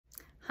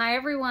Hi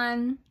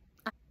everyone.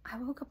 I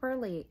woke up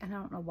early and I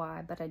don't know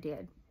why, but I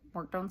did.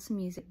 Worked on some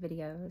music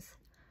videos.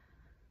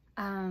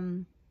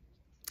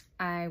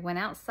 I went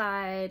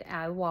outside,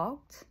 I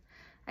walked,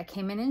 I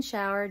came in and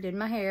showered, did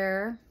my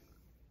hair,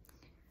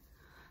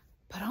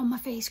 put on my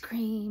face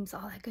creams,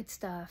 all that good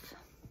stuff.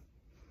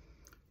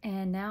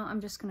 And now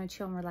I'm just gonna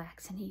chill and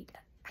relax and eat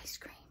ice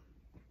cream.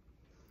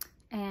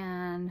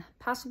 And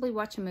possibly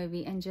watch a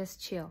movie and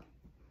just chill.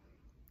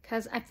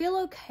 Cause I feel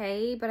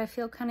okay, but I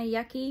feel kind of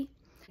yucky.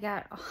 I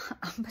got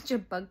a bunch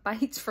of bug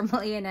bites from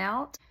laying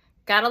out.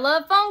 Gotta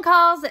love phone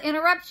calls that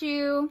interrupt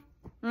you.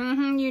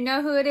 You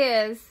know who it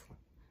is.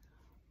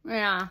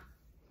 Yeah.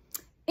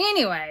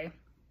 Anyway,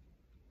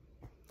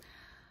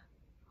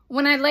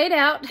 when I laid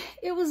out,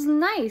 it was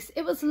nice.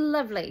 It was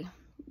lovely.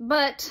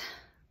 But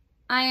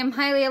I am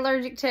highly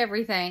allergic to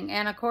everything.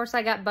 And of course,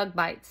 I got bug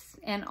bites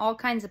in all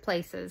kinds of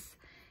places.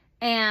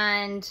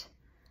 And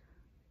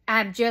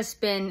I've just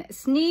been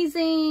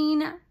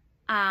sneezing.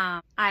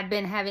 I've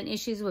been having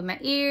issues with my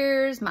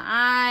ears, my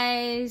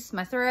eyes,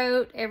 my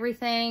throat,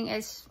 everything.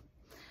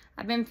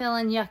 I've been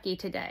feeling yucky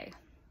today.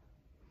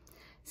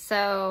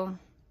 So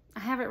I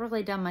haven't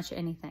really done much of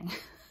anything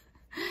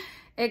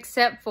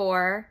except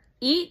for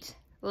eat,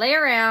 lay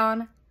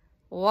around,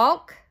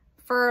 walk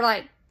for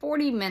like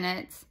 40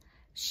 minutes,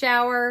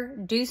 shower,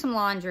 do some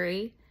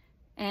laundry,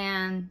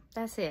 and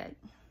that's it.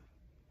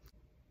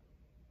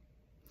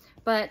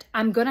 But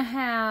I'm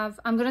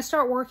gonna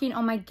start working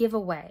on my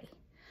giveaway.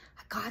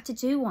 I got to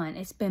do one.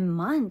 It's been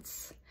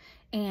months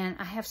and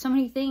I have so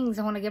many things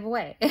I want to give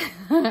away.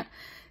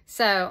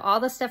 So all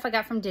the stuff I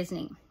got from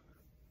Disney.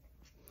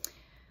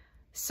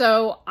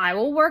 So I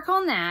will work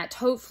on that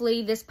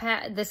hopefully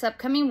this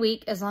upcoming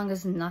week, as long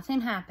as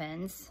nothing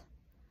happens,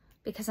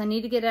 because I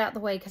need to get it out of the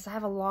way because I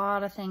have a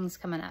lot of things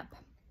coming up.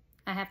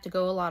 I have to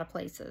go a lot of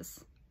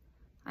places.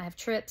 I have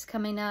trips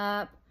coming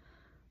up,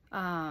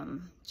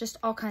 just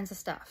all kinds of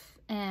stuff.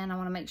 And I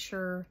want to make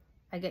sure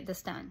I get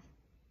this done.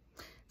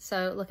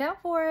 So look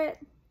out for it.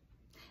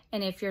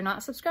 And if you're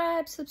not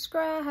subscribed,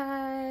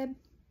 subscribe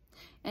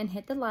and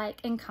hit the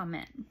like and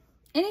comment.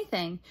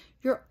 Anything.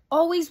 You're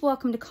always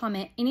welcome to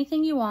comment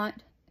anything you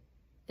want,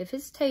 if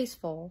it's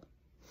tasteful,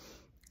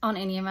 on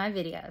any of my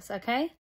videos, okay?